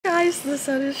guys, the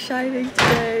sun is shining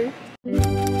today.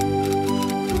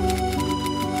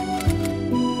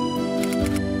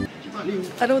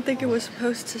 I don't think it was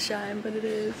supposed to shine, but it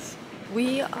is.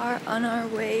 We are on our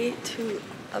way to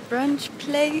a brunch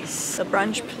place. The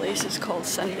brunch place is called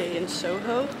Sunday in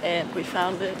Soho, and we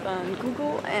found it on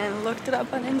Google and looked it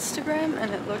up on Instagram,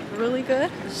 and it looked really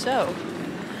good. So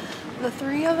the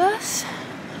three of us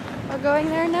are going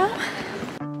there now.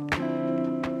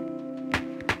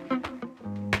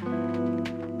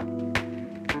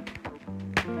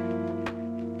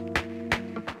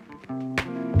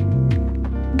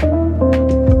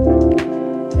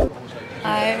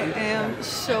 I am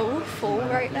so full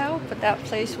right now, but that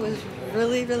place was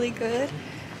really, really good,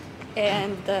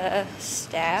 and the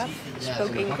staff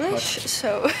spoke English,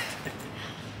 so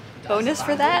bonus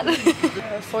for that.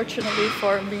 Fortunately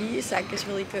for me, Zach is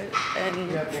really good in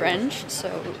French, so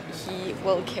he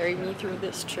will carry me through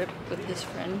this trip with his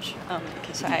French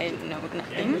because I know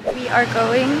nothing. We are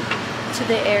going to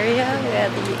the area where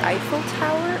the Eiffel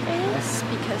Tower is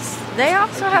because they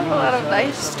also have a lot of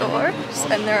nice stores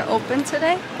and they're open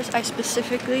today. I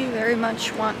specifically very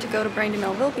much want to go to Brandy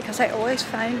Melville because I always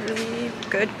find really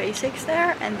good basics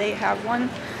there, and they have one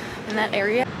in that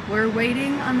area. We're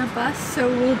waiting on the bus, so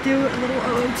we'll do a little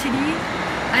OOTD.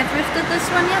 I thrifted this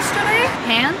one yesterday.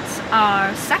 Pants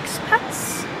are Sax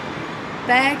Pets.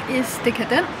 Bag is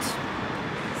Decadent.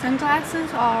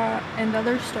 Sunglasses are In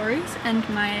Other Stories, and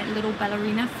my little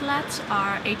ballerina flats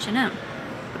are H&M.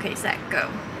 Okay, Zach, go.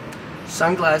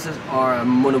 Sunglasses are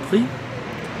Monoprix.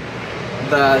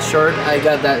 The shirt, I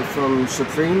got that from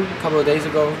Supreme a couple of days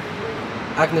ago.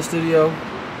 Acne Studio.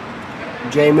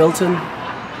 J. Milton.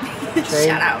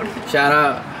 Shout out. Shout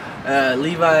out.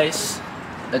 Levi's.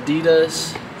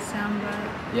 Adidas. Samba.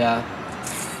 Yeah.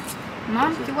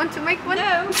 Mom, do you want to make one?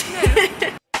 No,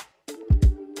 no.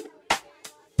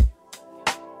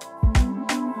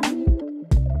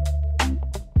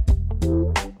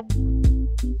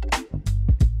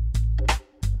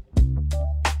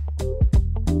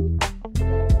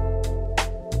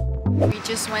 We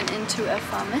just went into a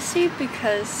pharmacy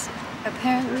because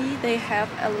apparently they have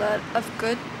a lot of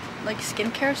good like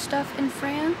skincare stuff in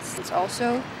France. It's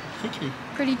also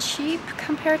pretty cheap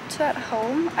compared to at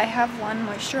home. I have one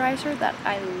moisturizer that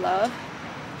I love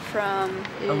from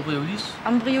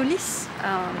Ambriolis.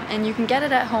 And you can get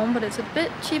it at home, but it's a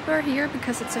bit cheaper here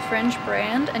because it's a French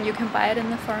brand and you can buy it in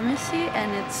the pharmacy,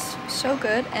 and it's so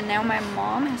good. And now my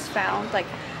mom has found like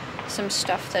some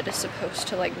stuff that is supposed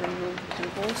to like remove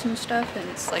pimples and stuff, and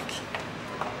it's like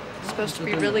supposed to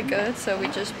be really good, so we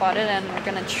just bought it and we're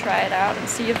gonna try it out and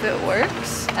see if it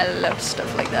works. I love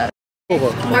stuff like that.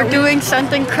 We're doing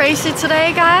something crazy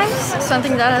today, guys.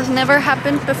 Something that has never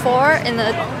happened before in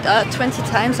the 20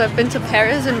 times I've been to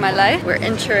Paris in my life. We're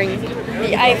entering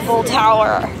the Eiffel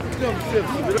Tower.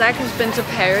 Zach has been to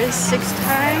Paris 6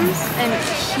 times and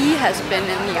he has been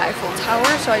in the Eiffel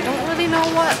Tower, so I don't really know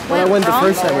what went I went wrong. the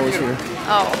first time I was here.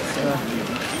 Oh.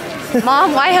 Yeah.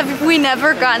 Mom, why have we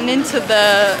never gotten into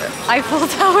the Eiffel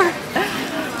Tower?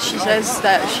 She says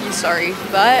that she's sorry,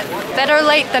 but better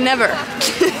late than never.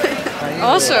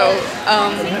 Also,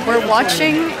 we're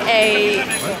watching a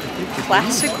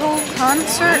classical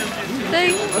concert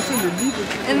thing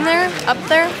in there, up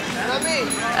there.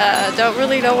 Don't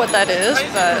really know what that is,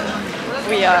 but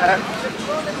we are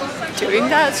doing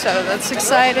that, so that's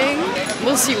exciting.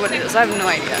 We'll see what it is, I have no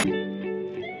idea.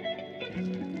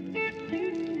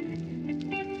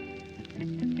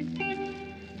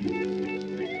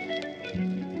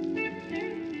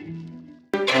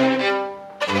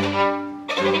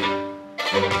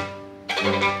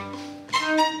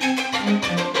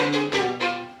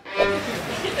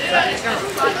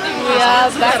 We are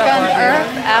back on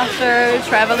Earth after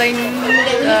traveling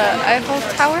the Eiffel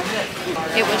Tower.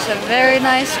 It was a very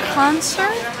nice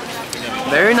concert.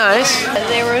 Very nice.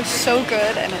 They were so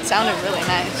good and it sounded really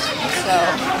nice. So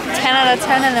 10 out of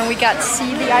 10, and then we got to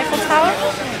see the Eiffel Tower.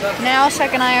 Now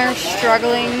Zach and I are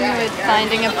struggling with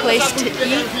finding a place to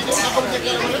eat,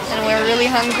 and we're really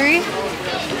hungry.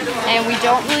 And we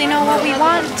don't really know what we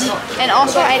want. And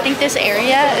also I think this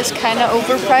area is kind of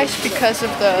overpriced because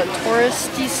of the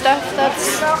touristy stuff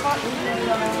that's,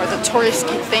 or the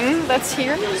touristy thing that's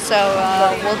here. So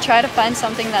we'll try to find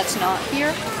something that's not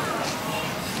here.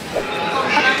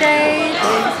 Update.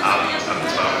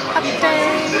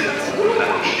 Update.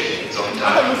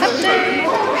 Update.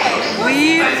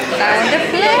 We found a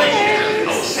place.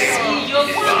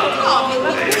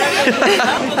 We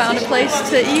found a place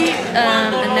to eat,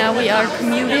 and now we are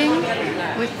commuting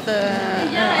with the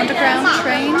underground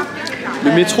train.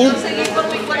 Le métro.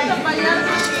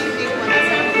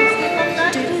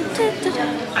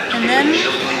 And then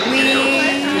we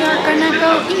are gonna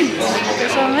go eat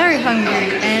because I'm very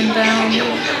hungry, and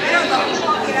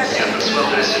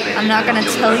I'm not gonna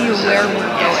tell you where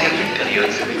we're going.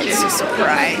 It's a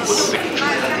surprise.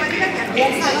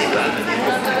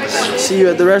 See you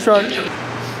at the restaurant.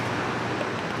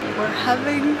 We're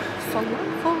having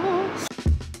falafels.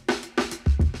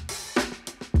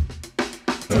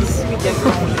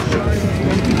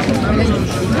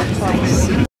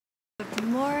 Good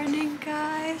morning,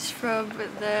 guys, from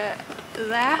the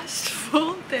last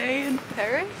full day in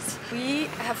Paris. We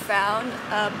have found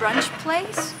a brunch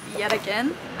place yet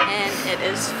again, and it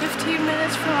is 15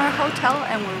 minutes from our hotel,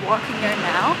 and we're walking there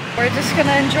now. We're just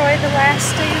gonna enjoy the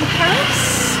last day in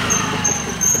Paris.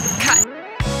 Cut.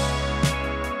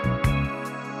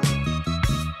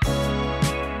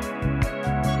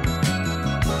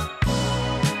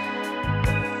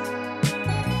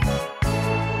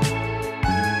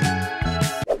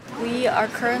 We are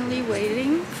currently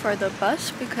waiting for the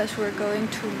bus because we're going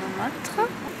to Montmartre.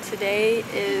 Today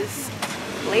is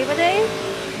Labor Day,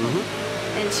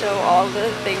 and so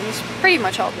pretty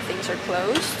much all the things are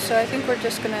closed. So I think we're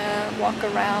just gonna walk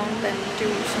around and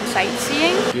do some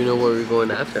sightseeing. Do you know where we're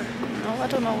going after? No, I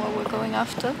don't know what we're going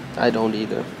after. I don't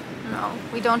either. No,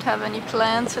 we don't have any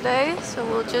plan today, so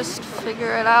we'll just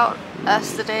figure it out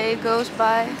as the day goes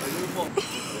by.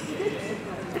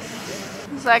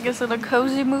 Zach is in a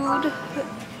cozy mood.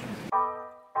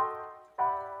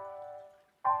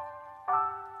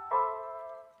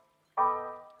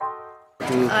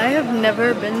 I have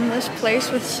never been in this place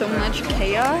with so much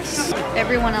chaos.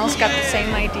 Everyone else got the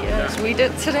same idea as we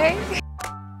did today.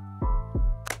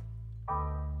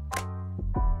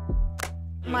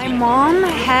 My mom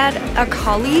had a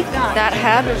colleague that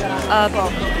had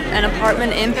an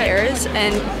apartment in Paris,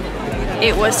 and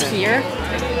it was here.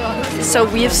 So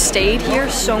we have stayed here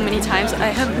so many times. I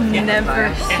have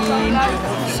never seen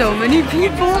so many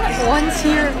people once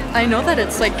here. I know that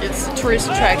it's a tourist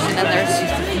attraction and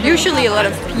there's usually a lot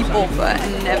of people, but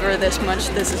never this much.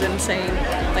 This is insane.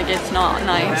 Like, it's not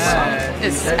nice.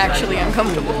 It's actually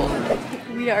uncomfortable.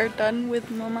 We are done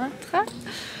with Montmartre,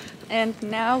 and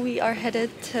now we are headed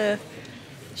to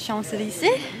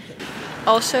Champs-Élysées.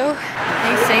 Also,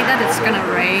 they say that it's gonna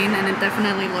rain, and it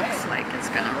definitely looks like it's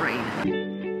gonna rain.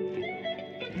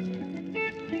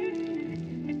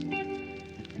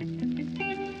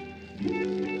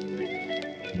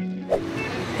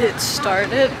 It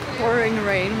started pouring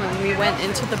rain when we went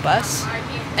into the bus,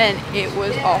 and it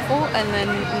was awful, and then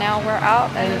now we're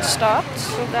out and it stopped,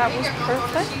 so that was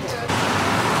perfect.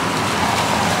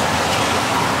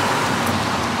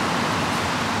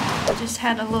 I just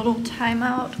had a little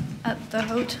timeout at the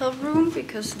hotel room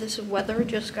because this weather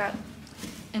just got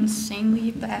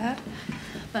insanely bad.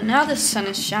 But now the sun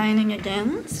is shining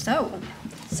again, so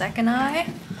Zach and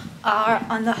I are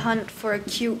on the hunt for a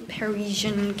cute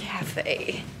Parisian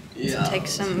cafe. Yeah. To take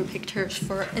some pictures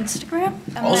for Instagram.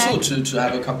 And also to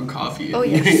have a cup of coffee. Oh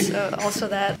yes, also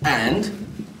that. And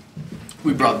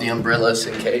we brought the umbrellas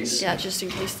in case. Yeah, just in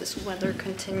case this weather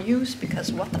continues,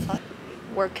 because what the fuck?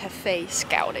 We're cafe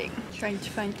scouting. Trying to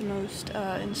find the most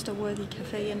Insta-worthy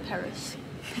cafe in Paris.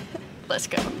 Let's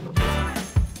go.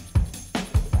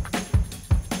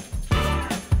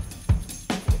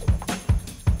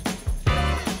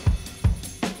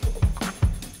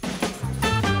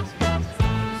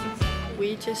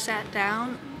 We just sat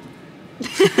down.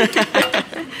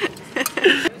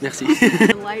 Merci.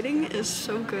 The lighting is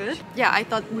so good. Yeah, I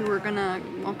thought we were gonna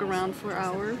walk around for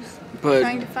hours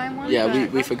trying to find one. Yeah,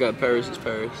 we forgot Paris is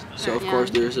Paris. So of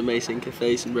course there's amazing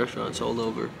cafes and restaurants all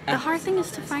over. The hard thing is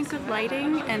to find good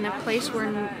lighting and a place where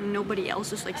nobody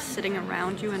else is like sitting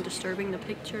around you and disturbing the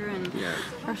picture, and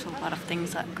there's a lot of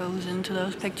things that goes into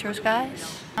those pictures,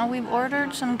 guys. Now we've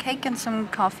ordered some cake and some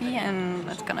coffee, and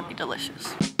it's gonna be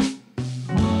delicious.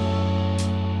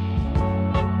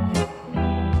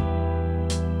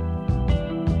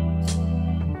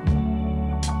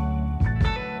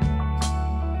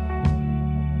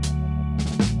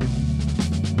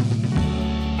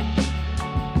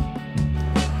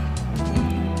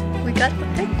 Got the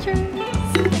pictures.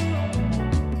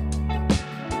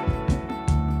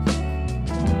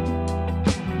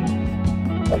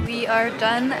 We are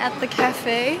done at the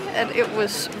cafe, and it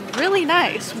was really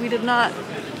nice. We did not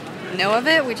know of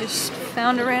it, we just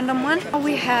found a random one.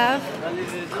 We have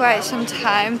quite some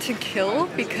time to kill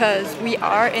because we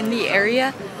are in the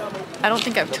area. I don't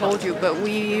think I've told you, but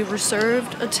we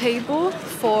reserved a table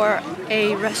for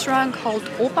a restaurant called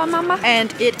Opa Mama,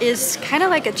 and it is kind of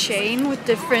like a chain with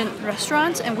different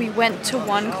restaurants, and we went to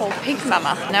one called Pink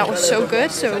Mama, and that was so good,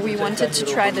 so we wanted to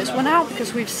try this one out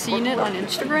because we've seen it on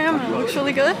Instagram and it looks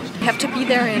really good. You have to be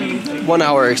there in 1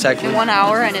 hour exactly. in 1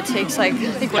 hour, and it takes like,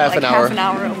 I think we're like half an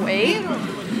hour away.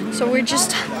 So we're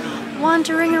just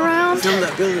wandering around. Film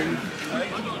that building.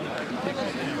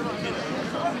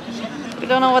 We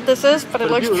don't know what this is, but it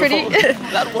looks pretty.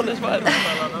 That one is mine.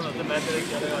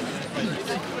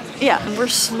 Yeah, and we're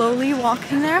slowly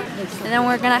walking there, and then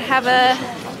we're gonna have an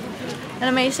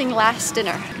amazing last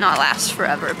dinner. Not last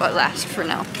forever, but last for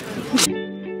now.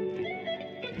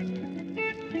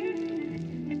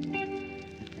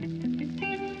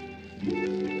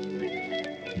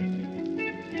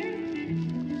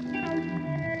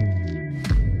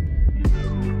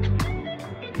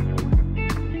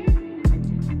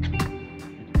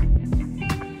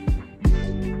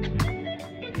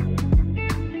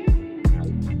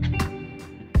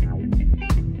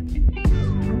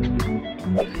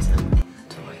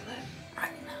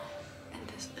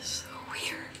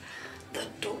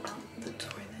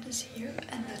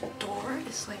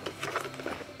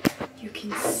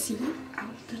 Can see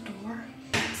out the door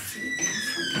and see in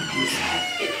from the inside.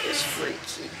 It is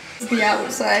freaky. The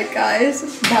outside,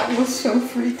 guys. That was so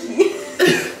freaky.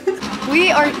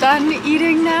 We are done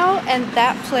eating now, and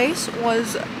that place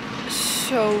was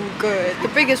so good. The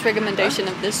biggest recommendation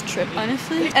of this trip,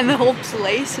 honestly. And the whole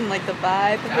place and like the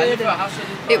vibe of it.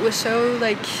 And it was so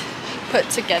like put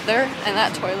together, and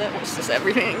that toilet was just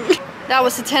everything. That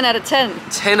was a 10 out of 10.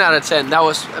 10 out of 10. That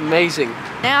was amazing.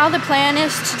 Now the plan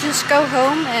is to just go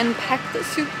home and pack the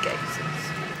suitcases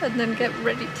and then get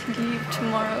ready to leave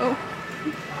tomorrow.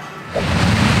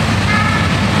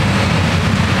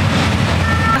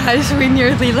 Guys, we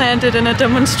nearly landed in a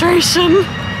demonstration.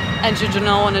 And you do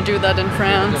not want to do that in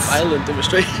France. A violent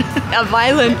demonstration. A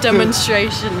violent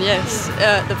demonstration, yes.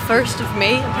 The 1st of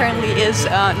May apparently is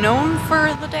known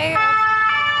for the day of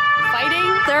fighting.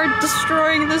 They're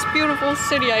destroying this beautiful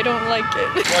city. I don't like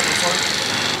it.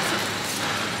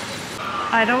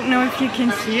 I don't know if you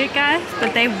can see it, guys,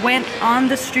 but they went on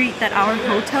the street that our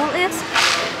hotel is.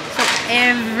 So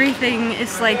everything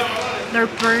is like,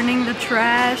 they're burning the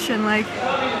trash, and like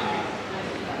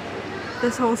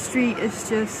this whole street is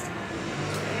just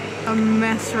a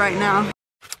mess right now.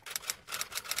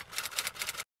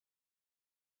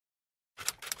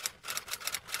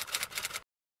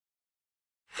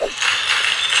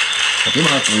 Det er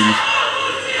meget tydeligt.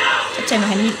 Så tænder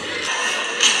han i.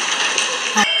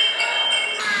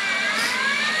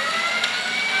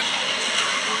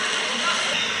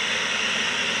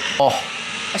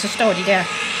 Og så står de der.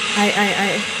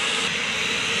 Ej.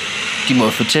 De må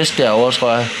få test derovre,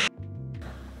 tror jeg.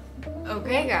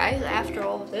 Okay guys, after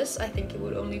all of this, I think it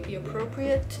would only be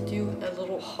appropriate to do a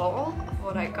little haul of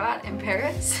what I got in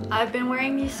Paris. I've been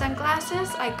wearing these sunglasses.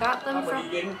 I got them from...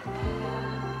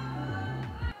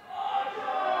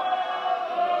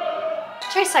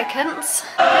 3 seconds.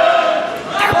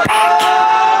 They're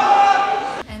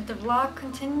back! And the vlog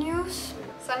continues.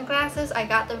 Sunglasses, I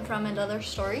got them from Another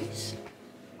Stories.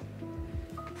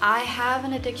 I have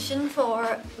an addiction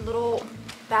for little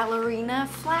ballerina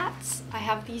flats. I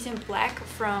have these in black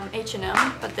from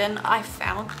H&M, but then I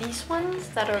found these ones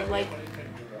that are like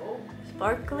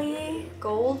sparkly,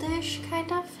 goldish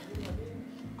kind of.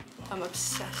 I'm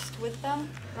obsessed with them.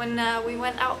 When we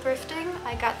went out thrifting,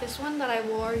 I got this one that I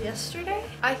wore yesterday.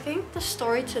 I think the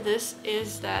story to this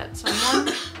is that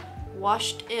someone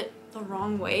washed it the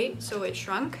wrong way, so it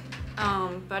shrunk.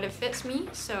 But it fits me,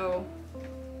 so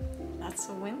that's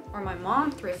a win. Or my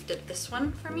mom thrifted this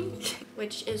one for me,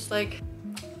 which is like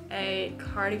a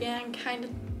cardigan kind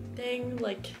of thing.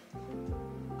 Like,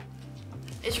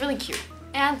 it's really cute.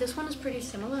 And this one is pretty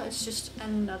similar. It's just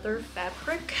another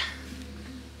fabric.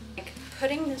 Like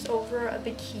putting this over a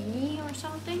bikini or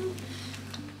something.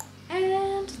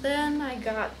 And then I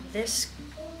got this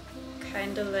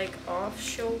kind of like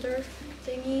off-shoulder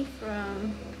thingy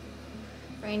from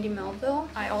Brandy Melville.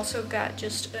 I also got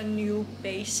just a new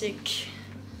basic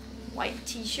white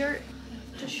t-shirt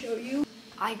to show you.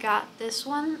 I got this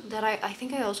one that I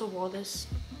think I also wore this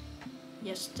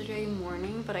yesterday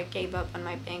morning, but I gave up on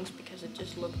my bangs because it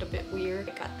just looked a bit weird.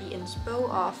 I got the inspo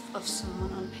off of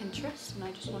someone on Pinterest, and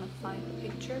I just want to find the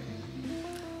picture.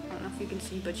 I don't know if you can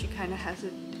see, but she kind of has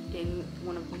it in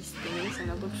one of these things,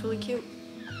 and it looks really cute.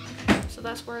 So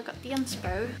that's where I got the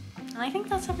inspo. And I think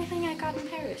that's everything I got in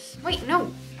Paris. Wait,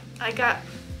 no! I got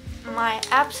my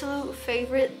absolute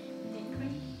favorite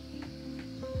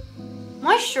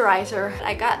moisturizer.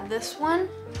 I got this one,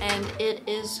 and it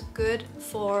is good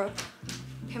for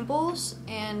pimples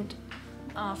and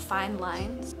fine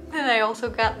lines. And I also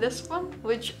got this one,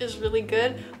 which is really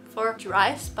good for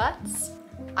dry spots.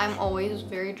 I'm always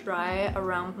very dry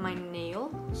around my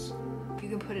nails. You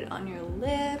can put it on your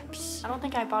lips. I don't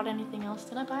think I bought anything else.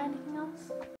 Did I buy anything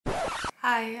else?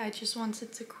 Hi, I just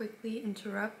wanted to quickly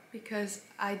interrupt because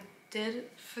I did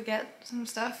forget some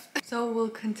stuff. So we'll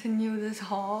continue this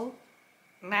haul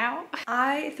now.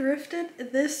 I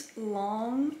thrifted this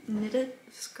long knitted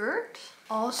skirt.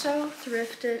 Also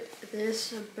thrifted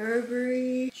this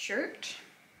Burberry shirt,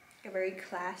 a very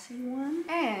classy one.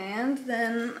 And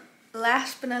then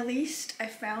last but not least, I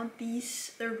found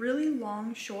these. They're really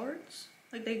long shorts.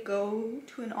 Like they go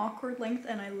to an awkward length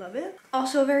and I love it.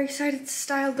 Also very excited to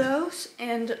style those.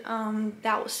 And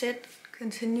that was it.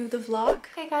 Continue the vlog.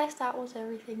 Okay guys, that was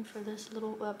everything for this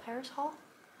little Paris haul.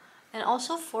 And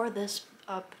also for this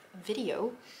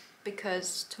video,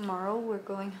 because tomorrow we're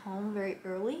going home very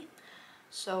early.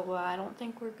 So I don't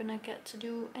think we're gonna get to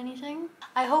do anything.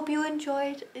 I hope you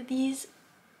enjoyed these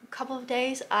couple of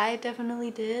days. I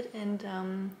definitely did,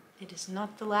 and it is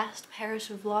not the last Paris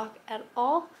vlog at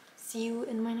all. See you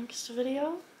in my next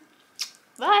video.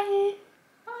 Bye!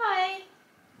 Bye!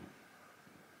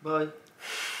 Bye.